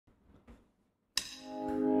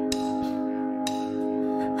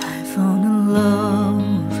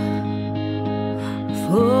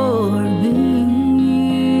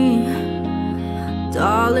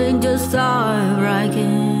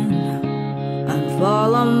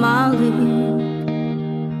follow my lead.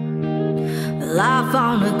 Well, I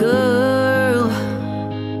found a girl,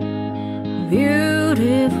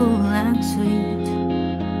 beautiful and sweet.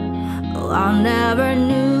 Oh, I never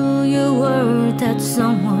knew you were that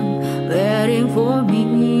someone waiting for me.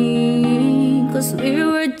 'Cause we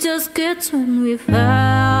were just kids when we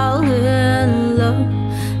fell in love,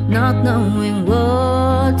 not knowing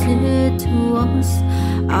what it was.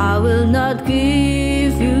 I will not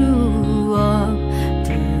give you up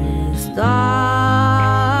this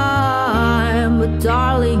time, but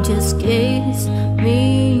darling, just kiss me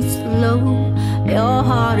slow. Your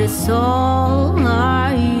heart is all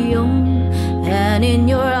I own, and in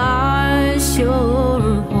your eyes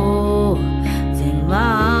you're holding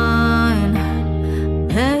mine.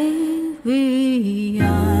 Baby,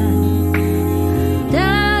 I'm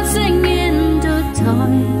dancing in the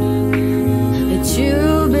dark with you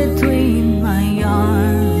between my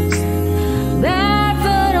arms,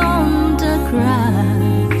 barefoot on the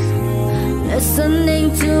grass, listening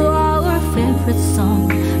to our favorite song.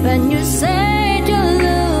 When you said you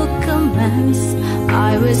look a mess, I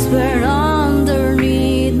whispered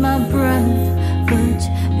underneath my breath, but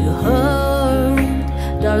you heard,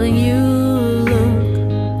 darling, you look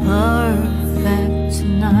perfect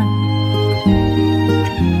tonight.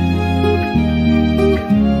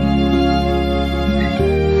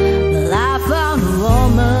 Well, I found a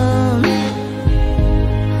woman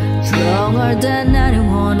stronger than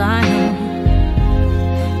anyone I know.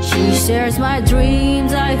 She shares my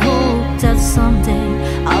dreams. I hope that someday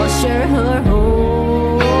I'll share her